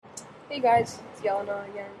Hey guys, it's Yelena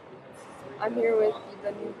again. I'm here with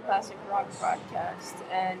the new Classic Rock podcast,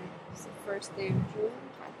 and it's the first day of June,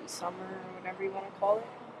 happy summer, or whatever you want to call it.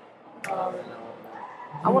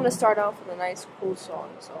 I want to start off with a nice, cool song,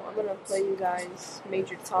 so I'm going to play you guys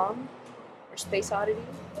Major Tom, or Space Oddity,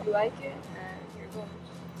 if you like it, and here goes.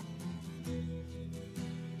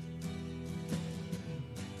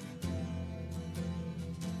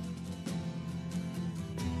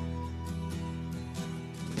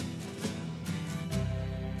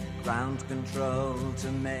 Ground control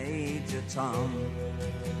to Major Tom.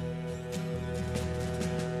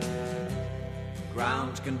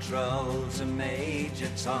 Ground control to Major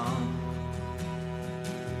Tom.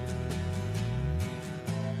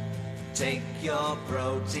 Take your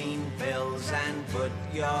protein pills and put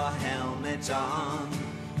your helmet on.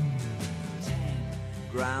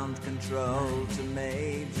 Ground control to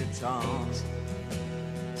Major Tom.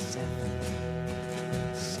 7,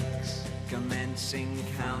 6. Commencing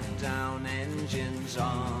countdown, engines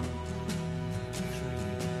on. 3,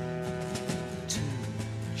 2,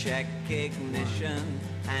 check ignition,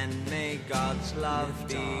 and may God's love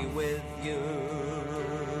be with you.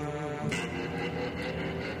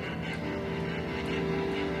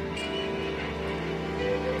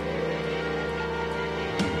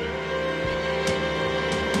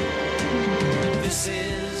 This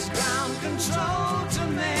is ground control to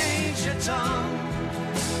Major Tom.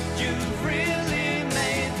 You've really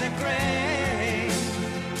made the grade,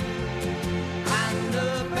 and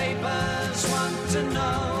the papers want to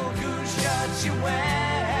know whose shirts you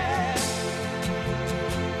wear.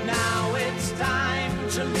 Now it's time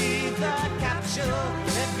to leave the capsule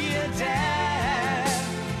if you dare.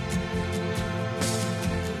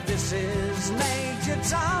 This is Major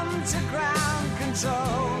Tom to ground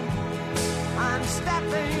control. I'm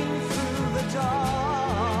stepping through the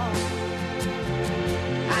door,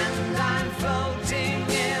 and I'm floating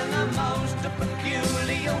in a most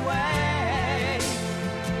peculiar way,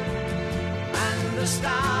 and the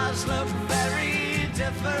stars look very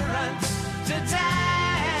different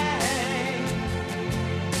today.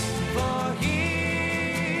 For here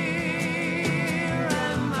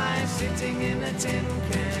am I sitting in a tin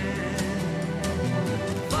can,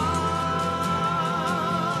 far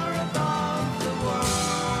above the world.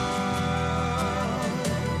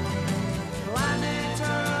 Planet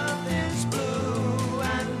Earth is blue,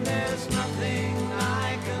 and there's nothing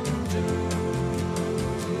I can do.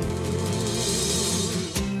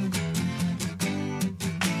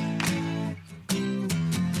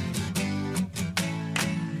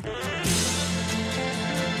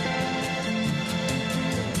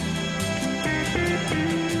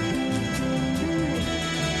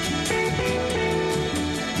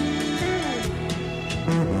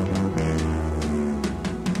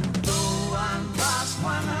 Though I'm past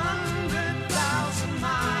 100,000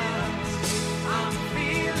 miles, I'm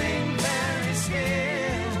feeling very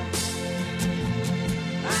scared,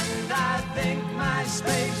 and I think my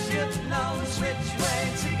spaceship knows which way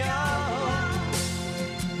to go.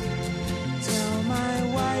 Tell my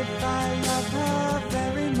wife I love her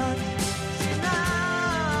very much. She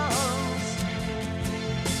knows.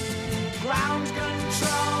 Ground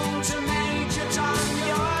control to Major Tom.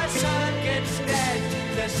 Your circuit's dead.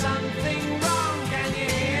 There's something wrong. Can you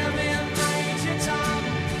hear me, Major Tom?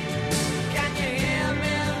 Can you hear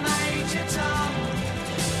me, Major Tom?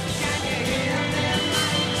 Can you hear me,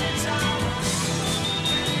 Major Tom?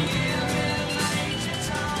 Can you hear me, Major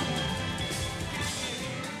Tom? Can you hear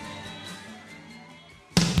me?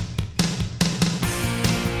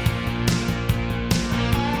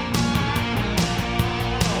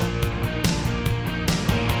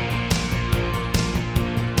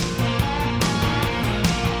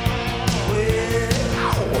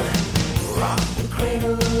 Rock the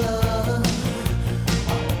cradle of love.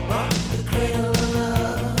 Rock the cradle of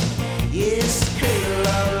love. Yes, the cradle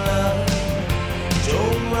of love.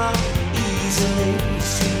 Don't rock easily,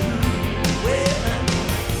 it's true. Well,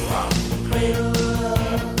 rock the cradle of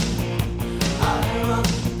love. I rock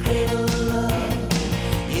the cradle of love.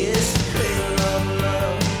 Yes, the cradle of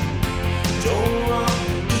love. Don't rock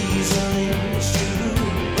easily, it's true.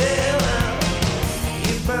 Well,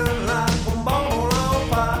 you burn like a ball on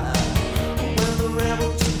fire. When the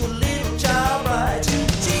rebel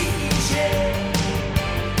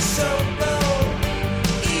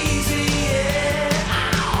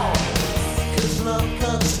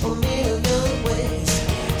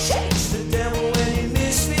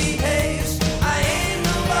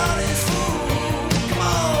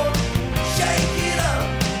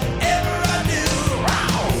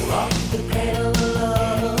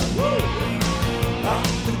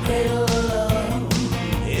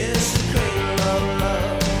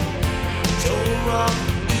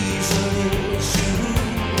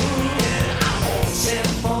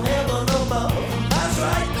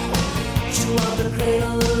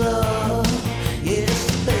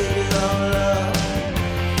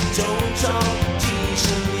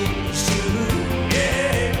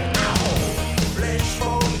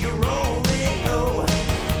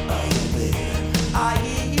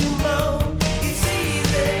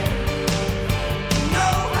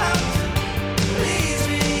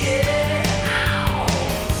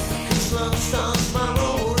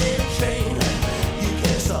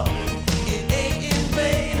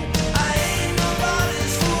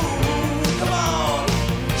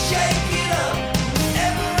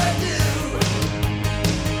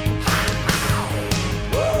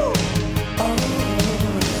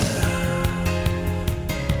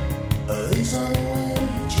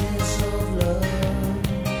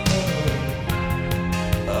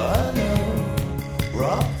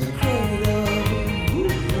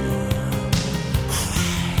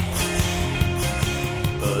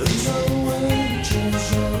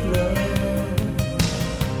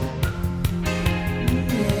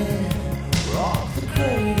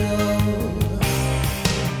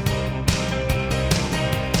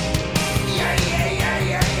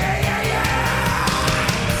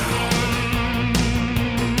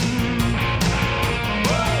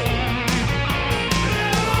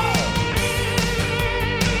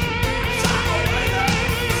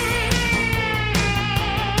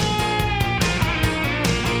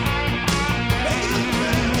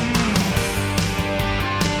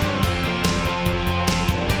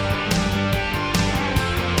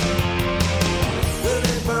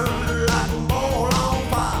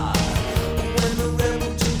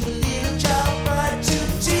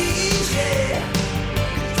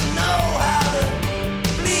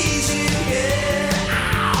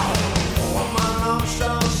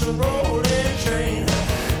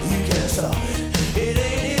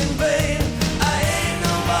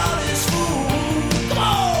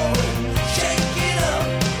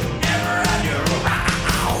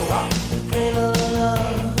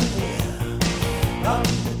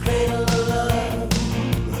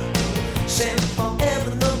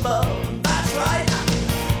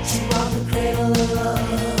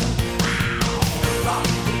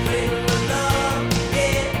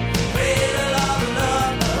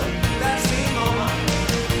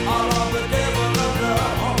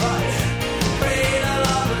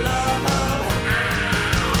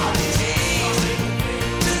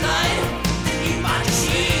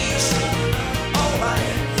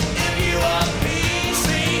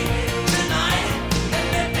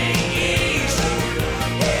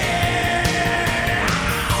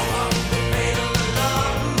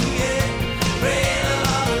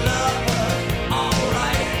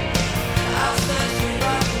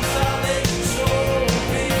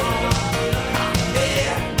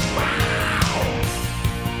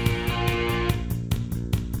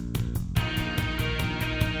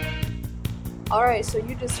Okay, so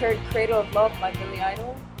you just heard Cradle of Love by Billy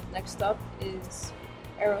Idol. Next up is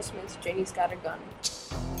Aerosmith's Janie's Got a Gun.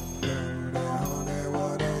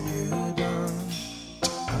 What have you done?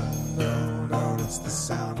 No, it's the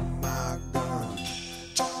sound of my gun.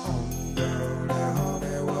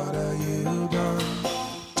 Honey, what have you done?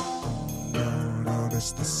 No,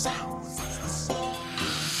 it's the sound.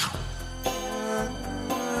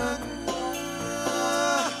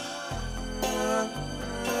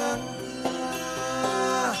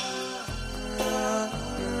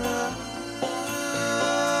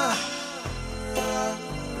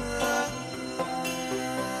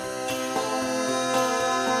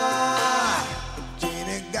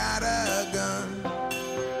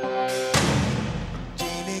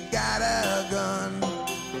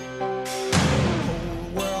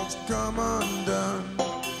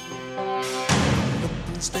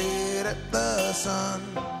 Son,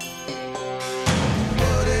 what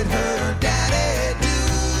did her daddy do?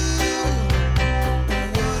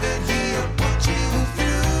 What did he put you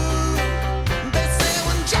through? They say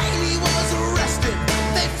when Jamie was arrested,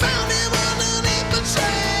 they found him underneath the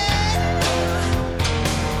train.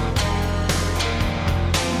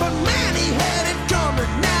 But man, he had it coming.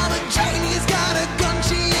 Now that Janie's got a gun,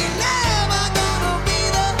 she ain't never gonna be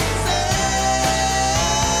the same.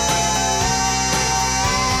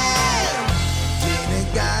 Janie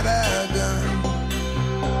got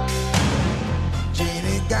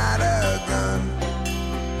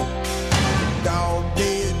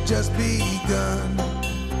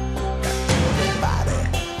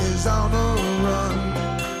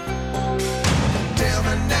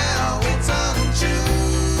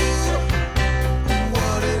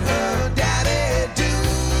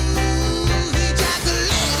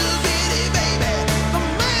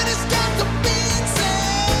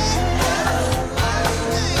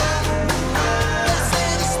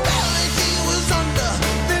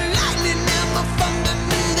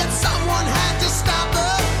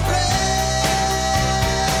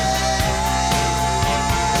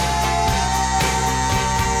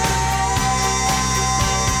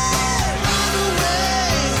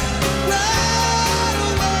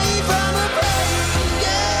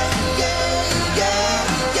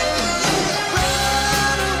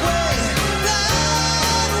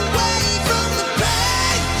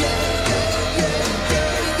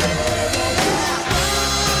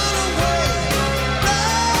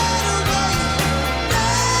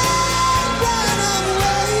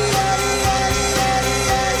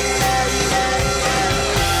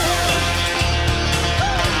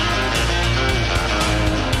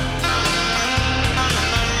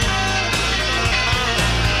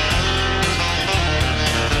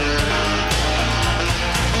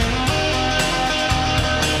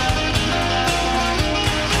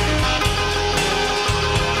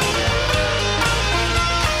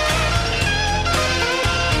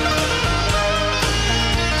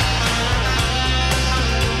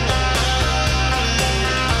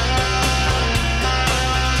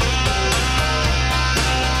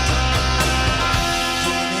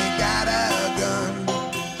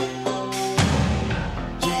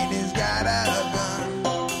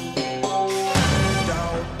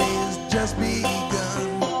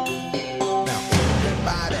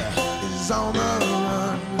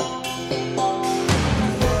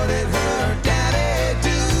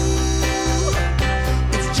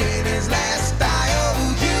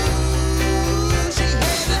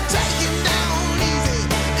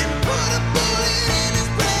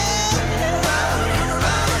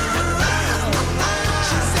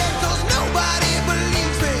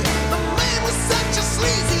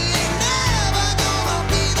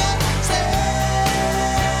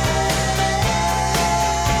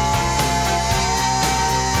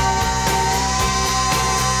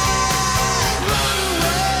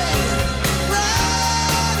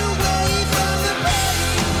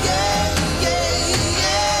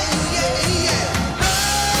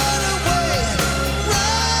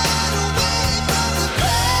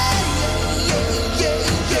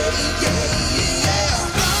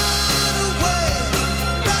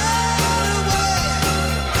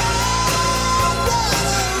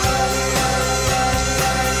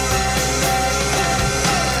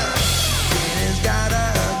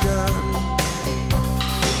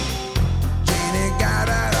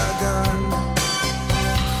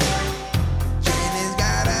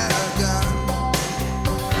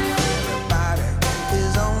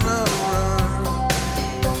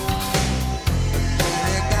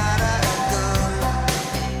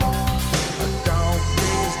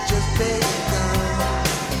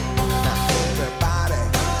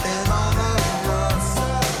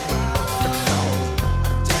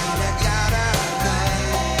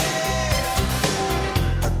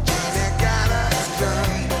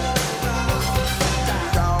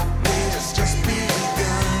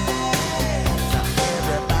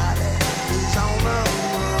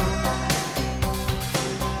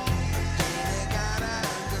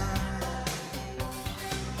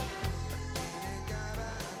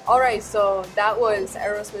Alright, so that was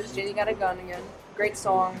Aerosmith's Jenny Got a Gun again. Great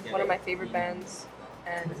song, one of my favorite bands.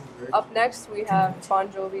 And up next we have Bon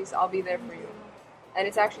Jovi's I'll Be There For You. And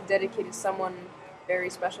it's actually dedicated to someone very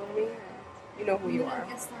special to me. You know who you are.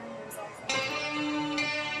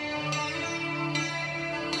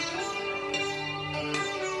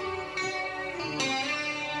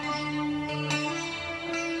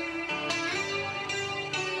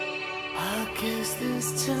 I guess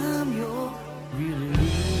this time you're really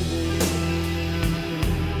leaving.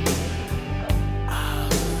 I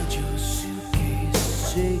heard your suitcase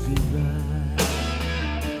say goodbye.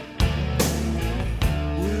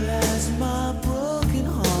 Well, as my broken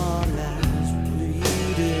heart lies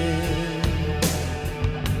bleeding,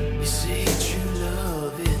 you say true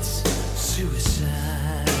love, it's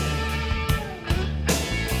suicide.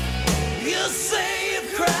 You say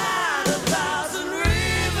you've cried 1,000 rivers,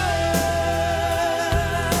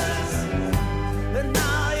 and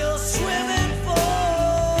now you're swimming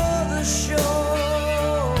for the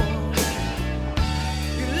shore.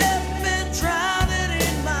 You left me drowning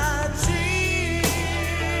in my tears,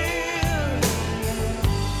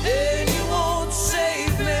 and you won't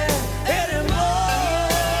save me anymore.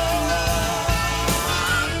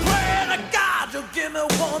 I'm praying to God you'll give me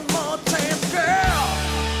one more chance, girl.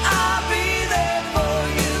 I'll be there for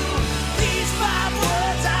you. These 5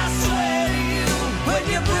 words I swear to you. When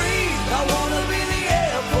you breathe, I wanna be the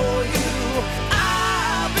air for you.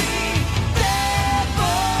 I'll be there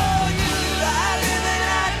for you. I live and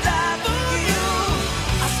I die for you.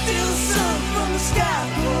 I steal sun from the sky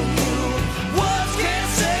for you. Words can't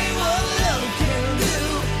say what love can do.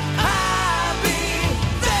 I'll be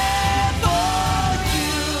there for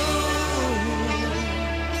you.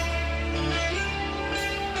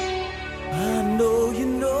 I know you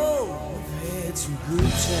know we've had some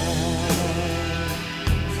good times.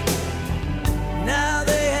 Now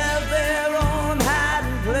they have their own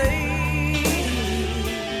hiding place.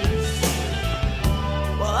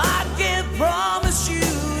 Well, I can't promise you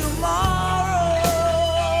tomorrow,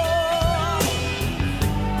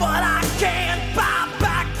 but I can't buy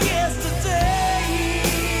back yesterday.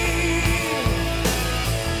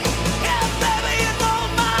 Yeah, baby, you know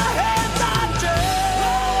my hands are dirty.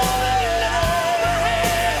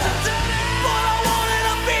 But I wanted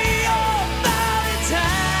to be your man.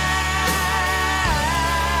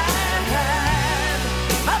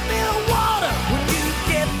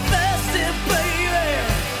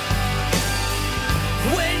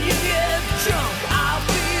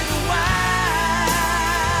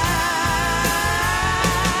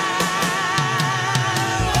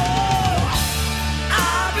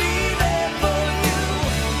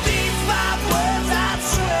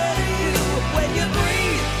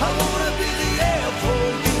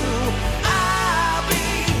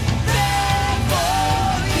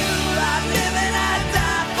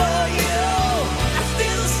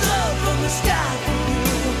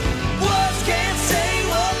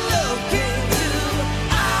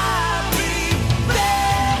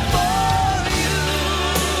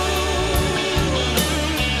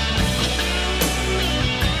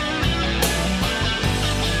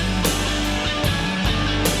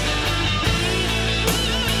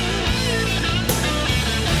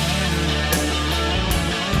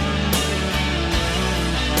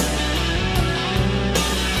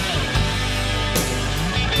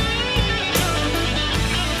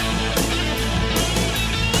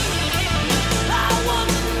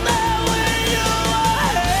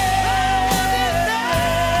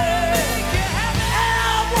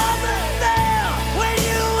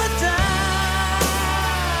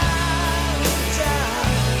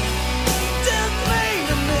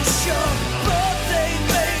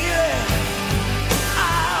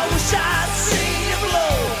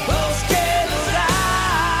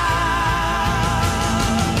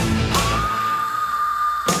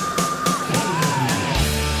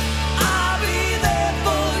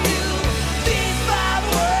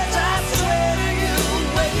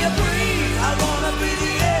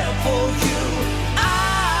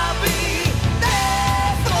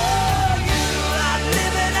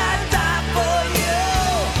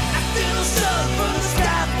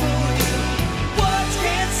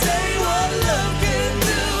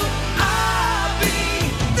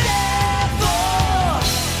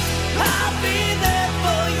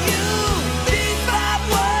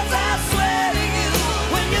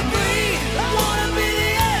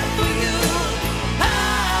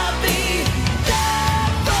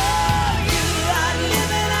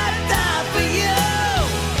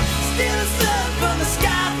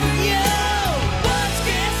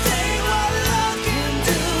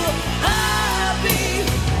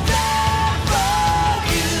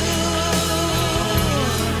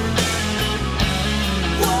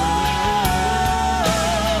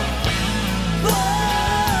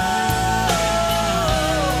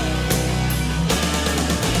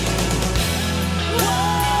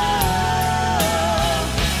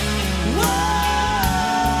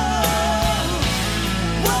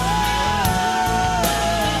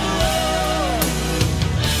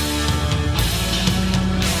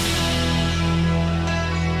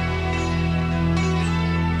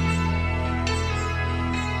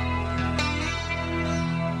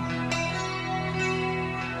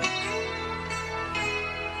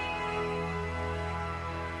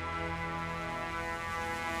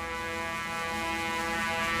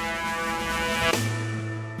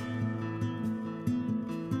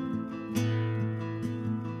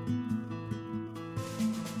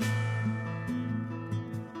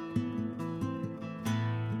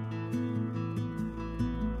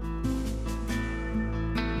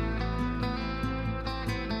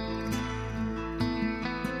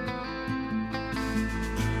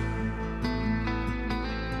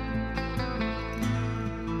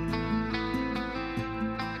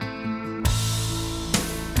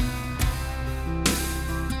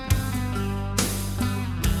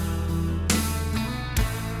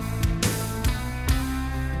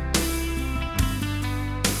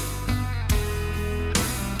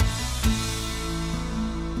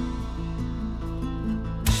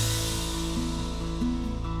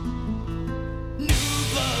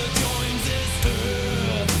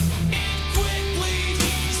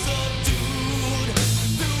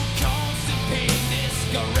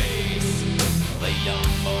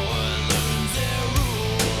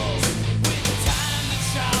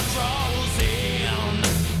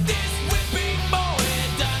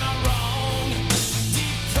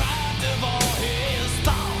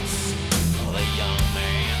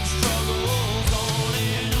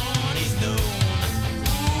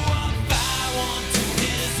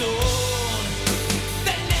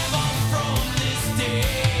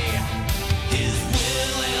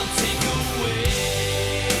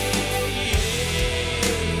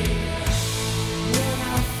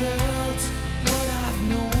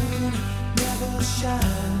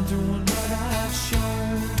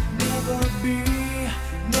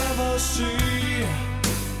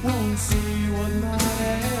 see what might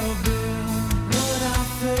have been. What I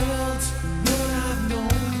felt, what I've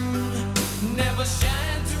known. Never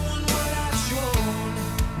shine doing what I've shown.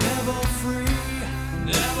 Never free,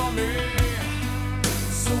 never me.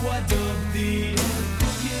 So I dug the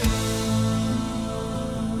unforgiven.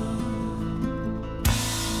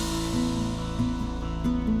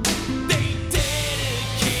 They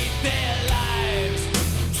dedicate their lives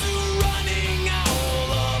to running all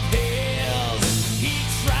of his. He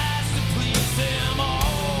tries to please them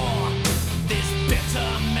all. This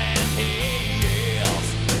bitter man he is.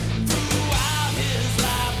 Throughout his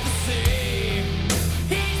life the same.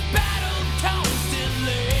 He's battled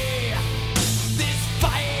constantly. This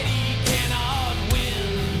fight he cannot win.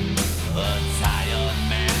 A tired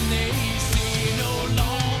man they see no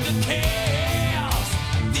longer cares.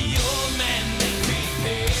 The old man they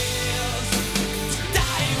prepares to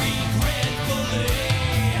die regretfully.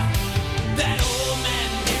 That old man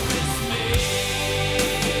here is me.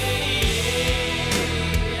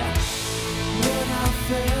 What I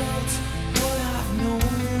felt, what I've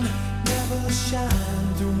known. Never shine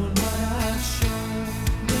doing what I've shown.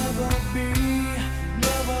 Never be,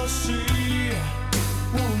 never see.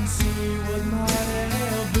 Won't see what might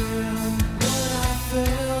have been. What I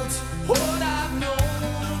felt, what I've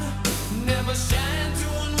known. Never shine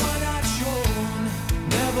doing what I've shown.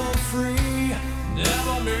 Never free,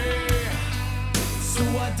 never me. So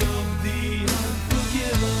I dug the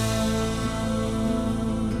unforgiven.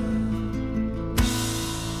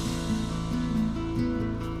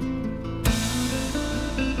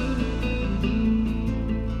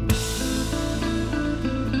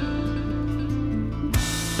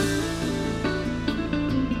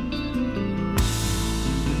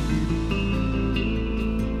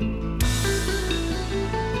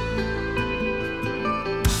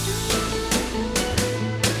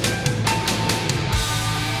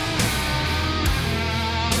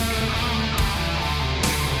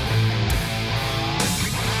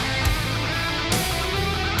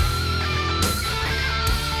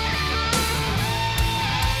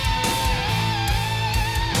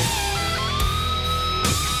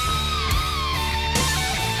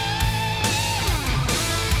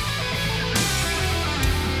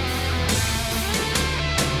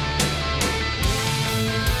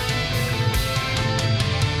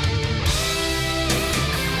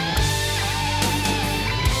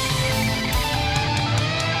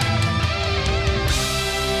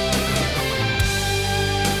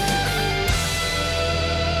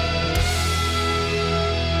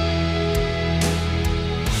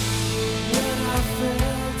 What I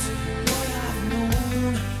felt, what I've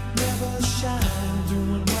known. Never shine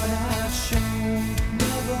doing what I've shown.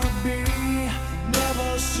 Never be, never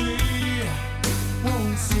see.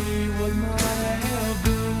 Won't see what might have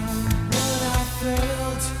been. What I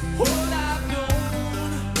felt, what I've known.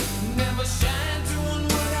 Never shine doing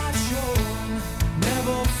what I've shown.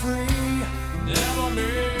 Never free, never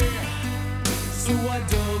me. So I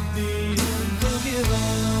dug the unforgiven.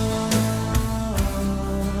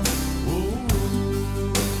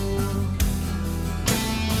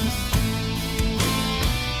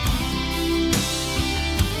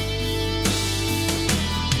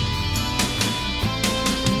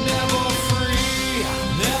 Never free,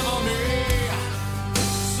 never me.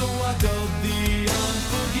 So I dug the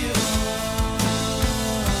unforgiven.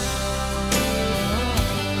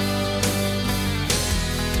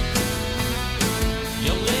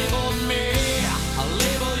 You labeled me, I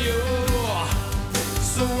label you.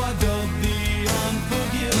 So I dug the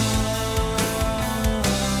unforgiven.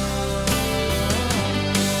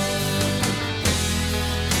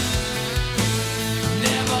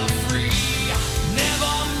 Never free,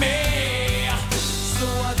 never me. So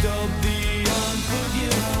I dug the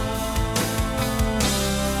unforgiven.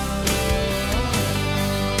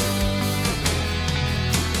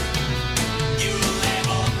 You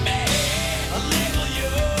labeled me, I label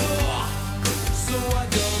you. So I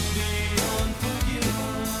dug the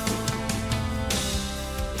unforgiven.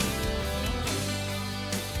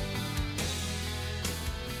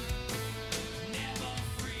 Never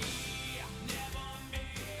free, never me.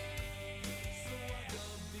 So I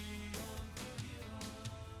dug the unforgiven.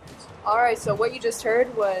 Alright, so what you just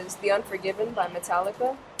heard was The Unforgiven by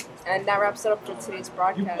Metallica, and that wraps it up for today's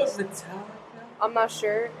broadcast. I'm not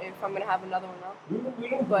sure if I'm going to have another one up,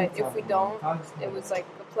 but if we don't, it was like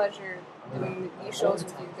a pleasure doing these shows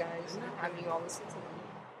with you guys and having you all listen to them.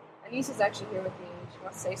 Anissa's actually here with me, and she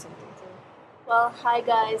wants to say something too. Well, hi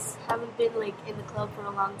guys. Haven't been like in the club for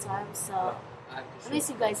a long time, so I miss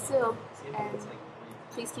you guys too. And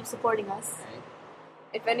please keep supporting us.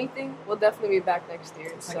 If anything, we'll definitely be back next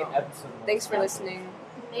year. So, thanks for listening.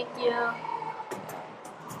 Thank you.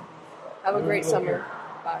 Have a great summer.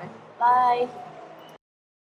 Bye. Bye.